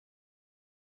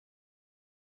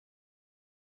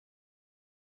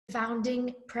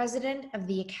founding president of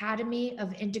the Academy of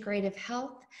Integrative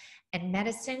Health and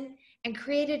Medicine, and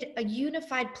created a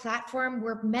unified platform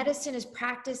where medicine is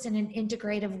practiced in an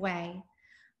integrative way.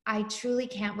 I truly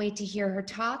can't wait to hear her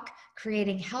talk,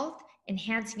 Creating Health,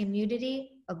 Enhancing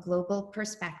Immunity, a Global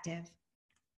Perspective.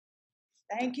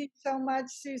 Thank you so much,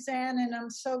 Suzanne, and I'm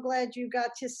so glad you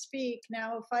got to speak.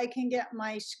 Now, if I can get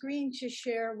my screen to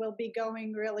share, we'll be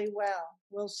going really well.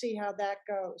 We'll see how that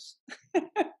goes.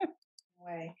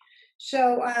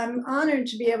 So I'm honored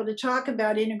to be able to talk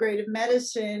about integrative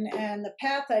medicine and the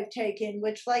path I've taken,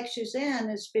 which, like Suzanne,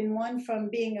 has been one from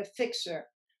being a fixer,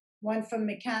 one from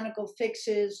mechanical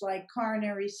fixes like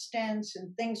coronary stents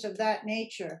and things of that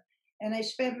nature. And I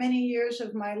spent many years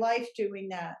of my life doing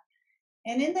that.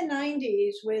 And in the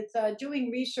 90s, with doing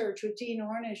research with Dean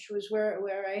Ornish was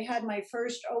where I had my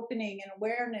first opening and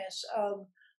awareness of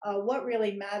what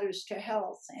really matters to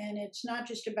health. And it's not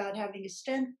just about having a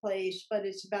stent placed, but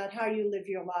it's about how you live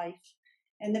your life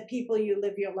and the people you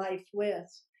live your life with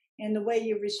and the way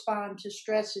you respond to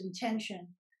stress and tension.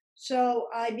 So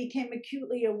I became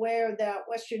acutely aware that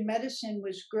Western medicine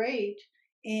was great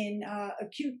in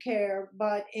acute care,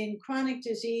 but in chronic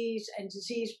disease and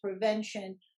disease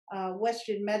prevention,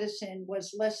 Western medicine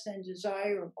was less than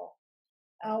desirable.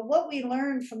 What we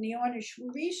learned from the Ornish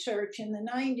research in the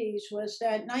 90s was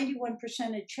that 91%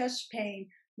 of chest pain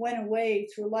went away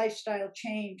through lifestyle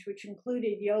change, which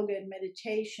included yoga and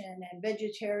meditation and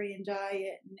vegetarian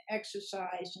diet and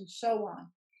exercise and so on.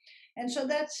 And so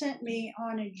that sent me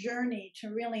on a journey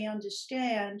to really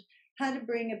understand how to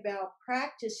bring about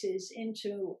practices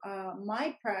into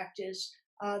my practice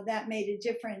that made a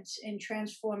difference in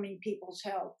transforming people's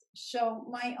health. So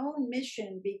my own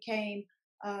mission became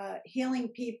healing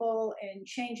people and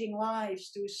changing lives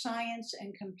through science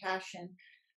and compassion.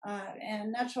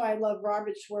 And that's why I love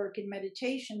Robert's work in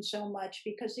meditation so much,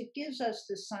 because it gives us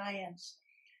the science.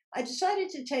 I decided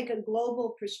to take a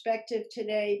global perspective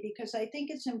today because I think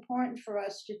it's important for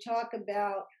us to talk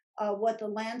about what the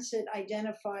Lancet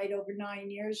identified over 9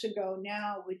 years ago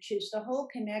now, which is the whole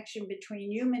connection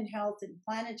between human health and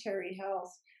planetary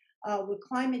health, with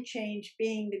climate change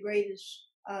being the greatest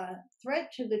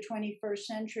threat to the 21st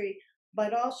century,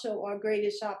 but also our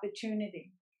greatest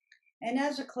opportunity. And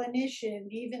as a clinician,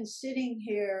 even sitting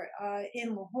here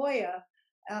in La Jolla,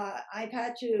 I've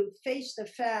had to face the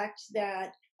fact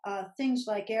that things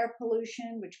like air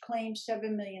pollution, which claims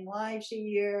 7 million lives a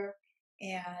year,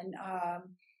 and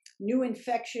new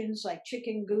infections like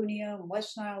chikungunya and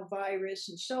West Nile virus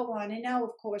and so on. And now, of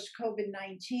course,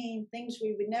 COVID-19, things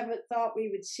we would never thought we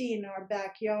would see in our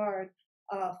backyard,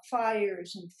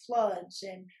 fires and floods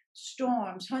and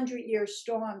storms, 100-year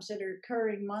storms that are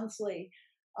occurring monthly,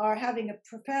 are having a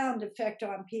profound effect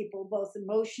on people, both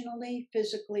emotionally,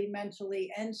 physically,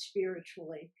 mentally, and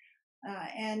spiritually.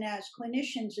 And as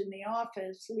clinicians in the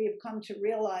office, we have come to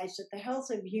realize that the health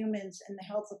of humans and the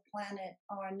health of the planet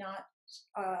are not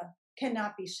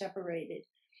cannot be separated.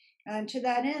 And to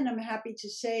that end, I'm happy to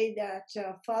say that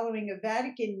following a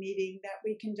Vatican meeting that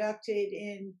we conducted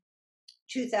in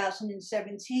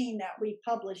 2017, that we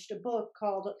published a book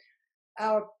called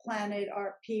Our Planet,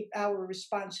 Our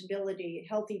Responsibility,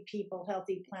 Healthy People,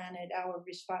 Healthy Planet, Our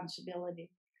Responsibility.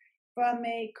 From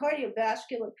a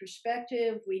cardiovascular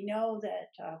perspective, we know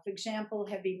that, for example,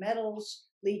 heavy metals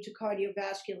lead to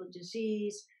cardiovascular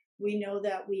disease. We know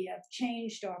that we have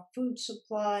changed our food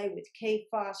supply with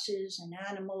PFASs and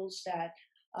animals that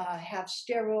have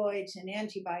steroids and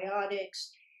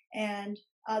antibiotics. And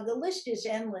the list is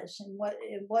endless in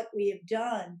what we have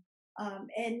done.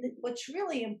 And what's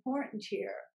really important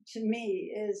here to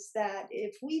me is that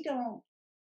if we don't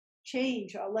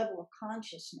change our level of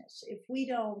consciousness, if we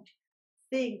don't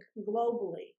think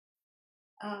globally,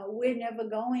 we're never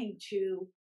going to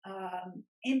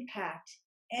impact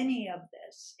any of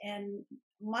this. And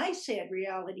my sad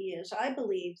reality is I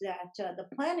believe that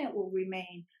the planet will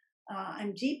remain,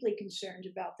 I'm deeply concerned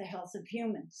about the health of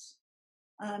humans.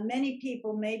 Many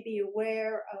people may be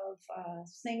aware of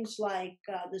things like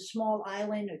the small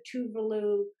island of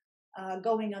Tuvalu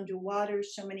going underwater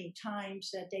so many times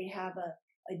that they have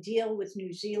a deal with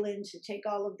New Zealand to take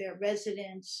all of their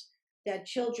residents, that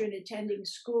children attending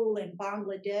school in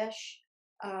Bangladesh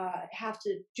have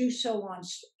to do so on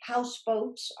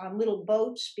houseboats, on little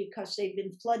boats, because they've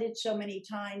been flooded so many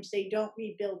times, they don't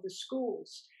rebuild the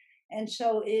schools. And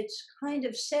so it's kind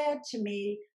of sad to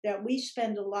me that we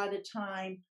spend a lot of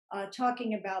time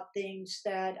talking about things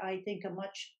that I think are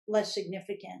much less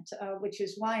significant, which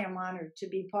is why I'm honored to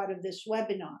be part of this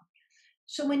webinar.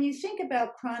 So when you think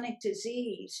about chronic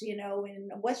disease, you know, in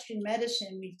Western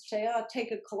medicine, we say, oh,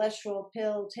 take a cholesterol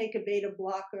pill, take a beta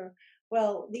blocker.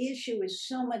 Well, the issue is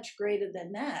so much greater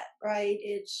than that, right?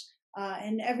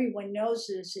 And everyone knows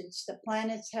this. It's the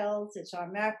planet's health, it's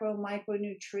our macro,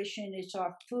 micronutrition, it's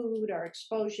our food, our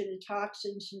exposure to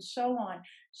toxins, and so on.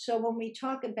 So when we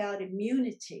talk about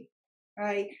immunity,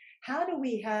 right, how do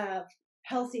we have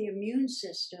healthy immune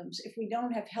systems if we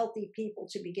don't have healthy people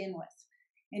to begin with?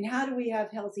 And how do we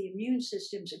have healthy immune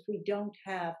systems if we don't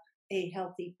have a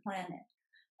healthy planet?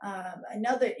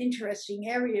 Another interesting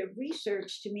area of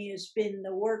research to me has been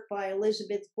the work by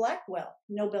Elizabeth Blackwell,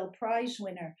 Nobel Prize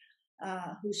winner,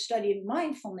 who studied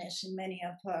mindfulness in many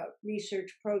of her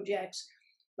research projects.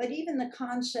 But even the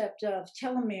concept of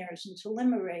telomeres and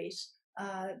telomerase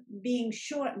being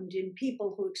shortened in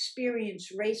people who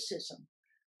experience racism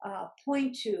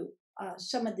point to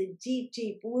some of the deep,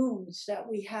 deep wounds that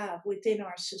we have within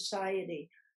our society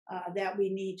that we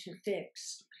need to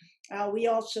fix. We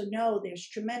also know there's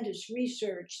tremendous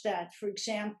research that, for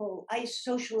example,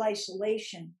 social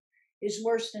isolation is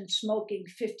worse than smoking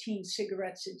 15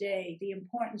 cigarettes a day. The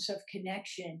importance of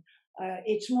connection,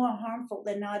 it's more harmful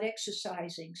than not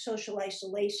exercising. Social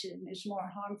isolation is more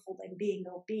harmful than being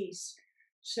obese.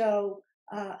 So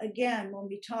again, when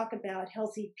we talk about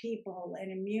healthy people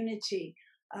and immunity,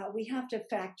 we have to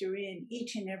factor in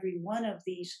each and every one of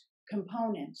these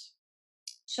components.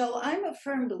 So I'm a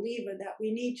firm believer that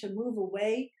we need to move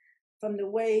away from the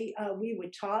way we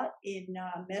were taught in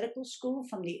medical school,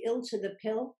 from the ill to the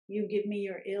pill. You give me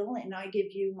your ill and I give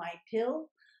you my pill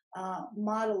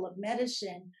model of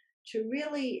medicine, to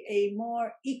really a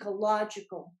more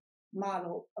ecological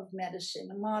model of medicine,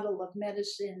 a model of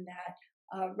medicine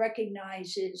that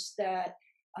recognizes that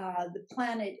the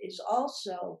planet is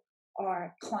also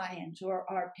our client or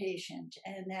our patient,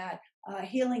 and that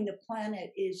healing the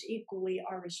planet is equally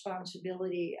our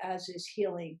responsibility as is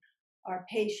healing our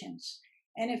patients.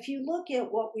 And if you look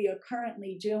at what we are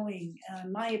currently doing,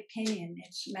 in my opinion,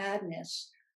 it's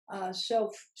madness. So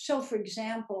for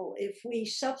example, if we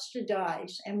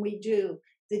subsidize, and we do,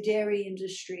 the dairy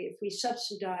industry, if we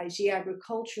subsidize the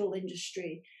agricultural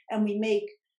industry, and we make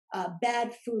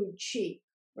bad food cheap,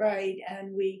 right,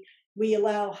 and we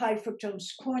allow high fructose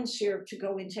corn syrup to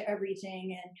go into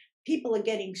everything, and people are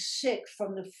getting sick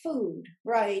from the food,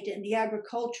 right? And the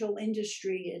agricultural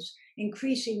industry is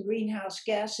increasing greenhouse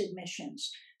gas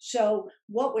emissions. So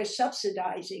what we're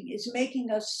subsidizing is making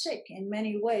us sick in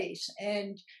many ways.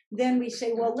 And then we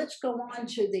say, well, let's go on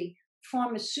to the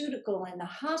pharmaceutical and the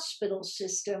hospital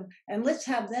system, and let's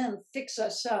have them fix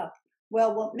us up.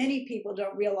 Well, what many people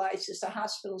don't realize is the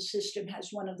hospital system has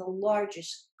one of the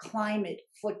largest climate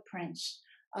footprints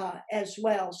as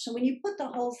well. So when you put the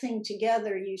whole thing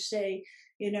together, you say,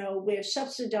 we're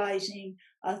subsidizing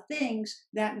things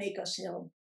that make us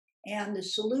ill. And the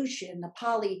solution, the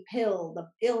poly pill,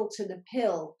 the ill to the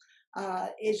pill,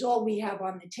 is all we have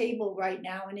on the table right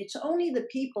now. And it's only the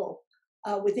people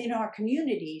within our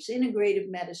communities, integrative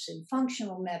medicine,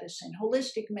 functional medicine,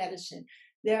 holistic medicine,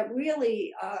 that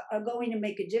really are going to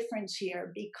make a difference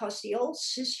here, because the old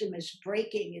system is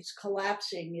breaking, it's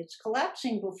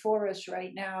collapsing before us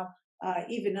right now,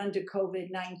 even under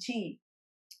COVID-19.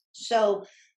 So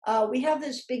we have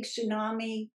this big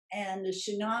tsunami, and the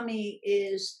tsunami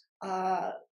is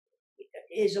a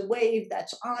wave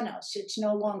that's on us. It's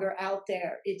no longer out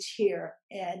there, it's here.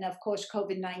 And of course,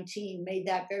 COVID-19 made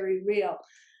that very real.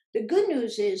 The good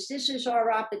news is this is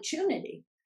our opportunity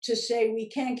to say we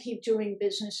can't keep doing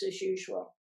business as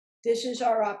usual. This is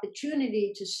our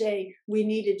opportunity to say we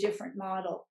need a different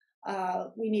model.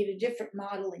 We need a different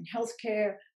model in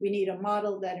healthcare. We need a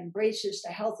model that embraces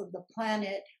the health of the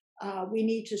planet. We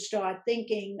need to start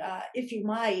thinking, if you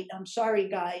might, I'm sorry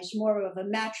guys, more of a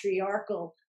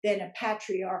matriarchal than a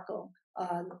patriarchal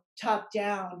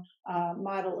top-down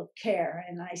model of care.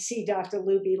 And I see Dr.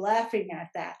 Luby laughing at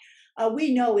that.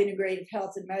 We know integrative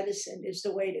health and medicine is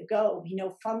the way to go. We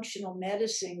know functional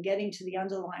medicine, getting to the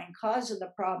underlying cause of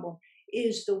the problem,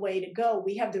 is the way to go.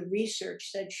 We have the research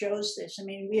that shows this. I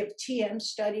mean, we have TM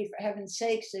study, for heaven's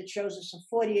sakes, that shows us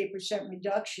a 48%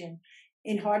 reduction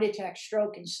in heart attack,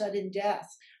 stroke, and sudden death.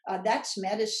 That's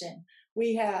medicine.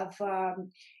 We have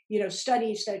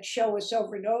studies that show us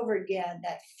over and over again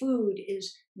that food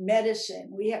is medicine.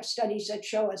 We have studies that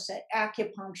show us that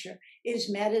acupuncture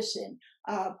is medicine.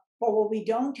 But what we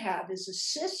don't have is a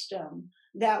system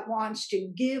that wants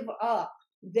to give up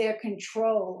their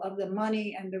control of the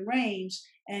money and the reins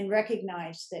and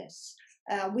recognize this.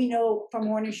 We know from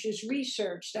Ornish's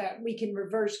research that we can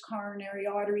reverse coronary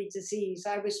artery disease.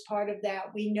 I was part of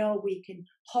that. We know we can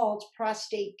halt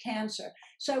prostate cancer.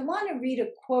 So I want to read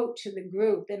a quote to the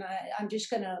group, and I'm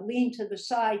just going to lean to the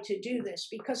side to do this,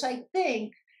 because I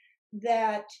think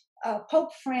that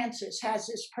Pope Francis has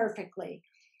this perfectly.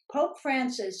 Pope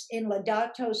Francis in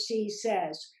Laudato Si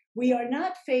says, "We are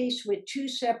not faced with two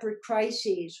separate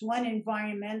crises, one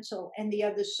environmental and the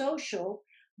other social,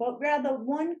 but rather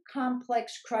one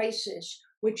complex crisis,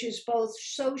 which is both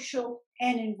social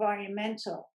and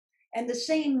environmental. And the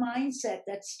same mindset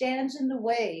that stands in the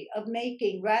way of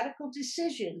making radical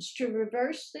decisions to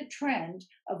reverse the trend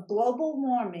of global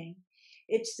warming,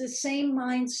 it's the same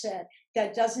mindset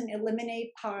that doesn't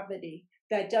eliminate poverty,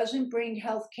 that doesn't bring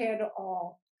health care to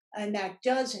all, and that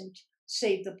doesn't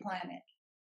save the planet."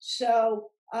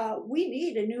 So we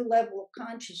need a new level of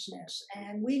consciousness,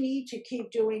 and we need to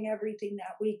keep doing everything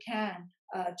that we can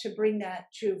to bring that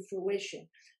to fruition.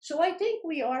 So I think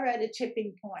we are at a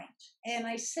tipping point. And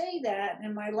I say that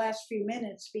in my last few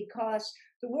minutes because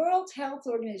the World Health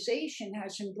Organization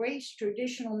has embraced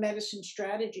traditional medicine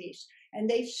strategies, and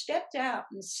they've stepped out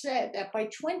and said that by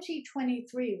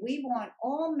 2023, we want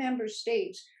all member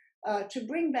states to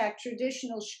bring back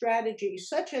traditional strategies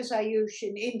such as Ayush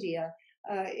in India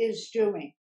is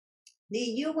doing. The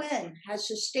UN has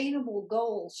sustainable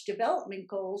goals, development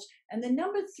goals, and the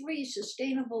number 3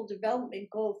 sustainable development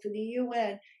goal for the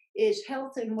UN is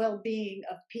health and well-being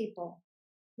of people.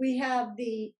 We have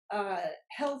the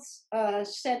health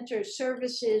center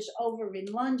services over in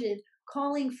London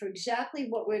calling for exactly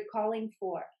what we're calling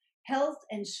for: health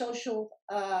and social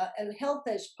health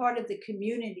as part of the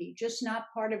community, just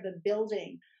not part of a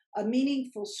building. A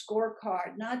meaningful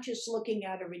scorecard, not just looking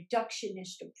at a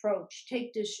reductionist approach.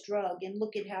 Take this drug and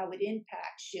look at how it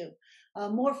impacts you.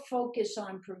 More focus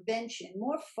on prevention,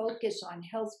 more focus on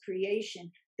health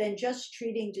creation than just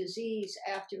treating disease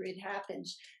after it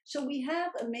happens. So we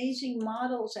have amazing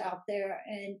models out there,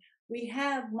 and we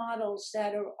have models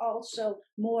that are also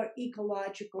more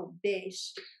ecological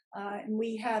based. And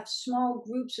we have small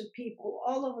groups of people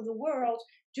all over the world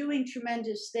doing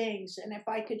tremendous things. And if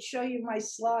I could show you my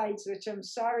slides, which I'm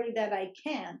sorry that I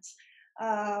can't,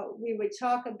 we would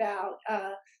talk about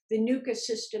the NUCA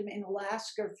system in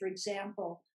Alaska, for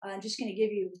example. I'm just going to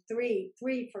give you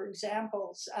three for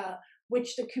examples,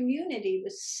 which the community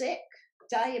was sick,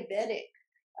 diabetic,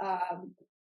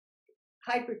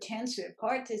 hypertensive,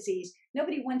 heart disease.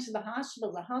 Nobody went to the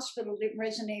hospital. The hospital didn't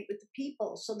resonate with the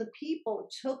people. So the people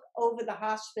took over the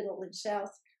hospital in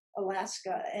South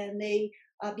Alaska, and they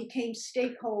became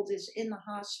stakeholders in the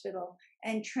hospital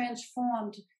and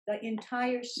transformed the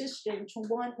entire system to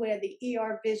one where the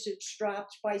ER visits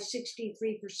dropped by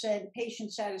 63%,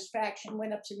 patient satisfaction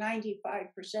went up to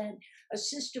 95%, a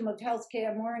system of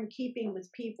healthcare more in keeping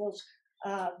with people's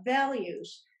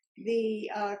values.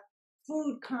 The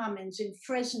food commons in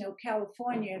Fresno,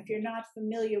 California, if you're not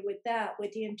familiar with that, where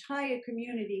the entire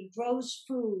community grows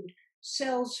food,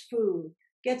 sells food,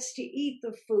 gets to eat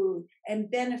the food,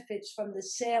 and benefits from the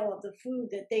sale of the food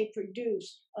that they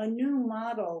produce. A new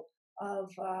model of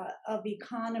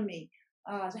economy.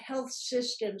 Health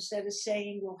systems that are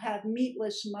saying we'll have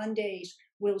meatless Mondays,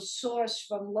 we'll source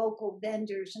from local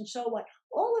vendors, and so on.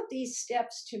 All of these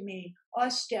steps, to me,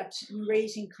 are steps in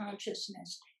raising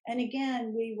consciousness. And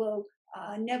again, we will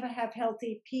never have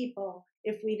healthy people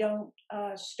if we don't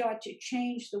start to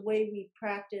change the way we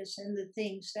practice and the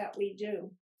things that we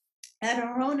do. At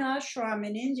our own ashram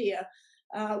in India,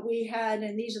 we had,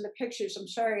 and these are the pictures, I'm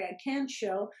sorry I can't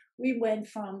show, we went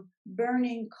from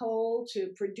burning coal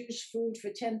to produce food for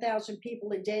 10,000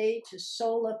 people a day to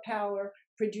solar power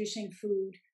producing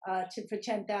food for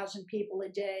 10,000 people a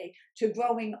day, to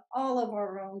growing all of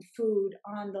our own food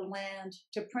on the land,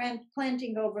 to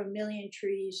planting over 1 million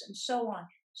trees, and so on.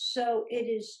 So it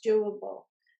is doable.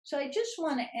 So I just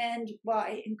want to end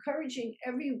by encouraging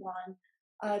everyone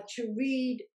to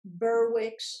read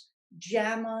Berwick's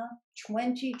JAMA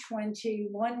 2020,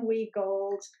 1 week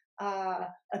old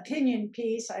opinion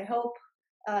piece. I hope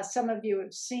some of you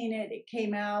have seen it. It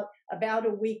came out about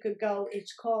a week ago.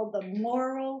 It's called The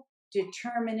Moral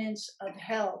Determinants of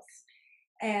Health.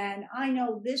 And I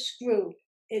know this group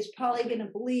is probably going to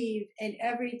believe in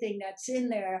everything that's in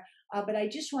there, but I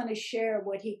just want to share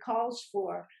what he calls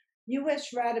for.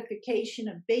 U.S. ratification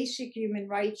of basic human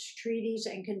rights treaties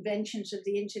and conventions of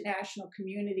the international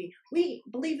community. We,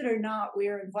 believe it or not, we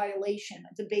are in violation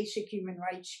of the basic human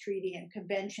rights treaty and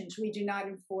conventions. We do not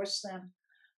enforce them.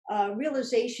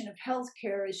 Realization of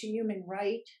healthcare as a human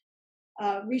right.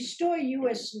 Restore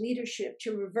U.S. leadership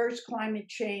to reverse climate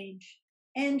change,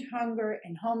 end hunger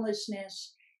and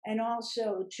homelessness, and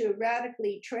also to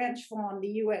radically transform the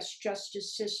U.S.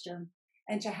 justice system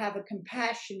and to have a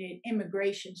compassionate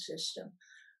immigration system.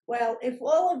 Well, if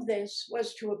all of this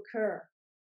was to occur,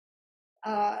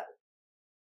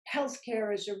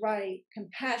 healthcare is a right,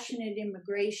 compassionate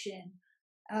immigration,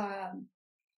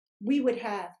 we would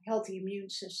have healthy immune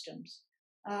systems.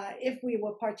 If we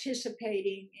were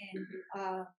participating in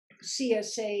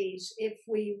CSAs, if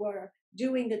we were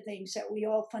doing the things that we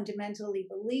all fundamentally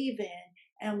believe in,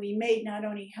 and we made not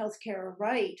only healthcare a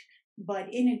right, but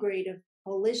integrative,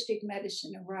 holistic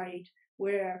medicine a right,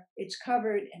 where it's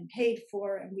covered and paid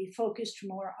for, and we focused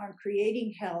more on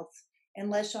creating health and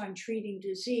less on treating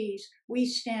disease, we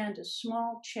stand a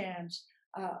small chance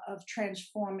of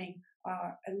transforming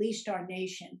at least our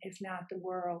nation, if not the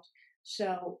world.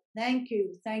 So thank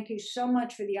you so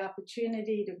much for the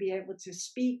opportunity to be able to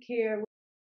speak here.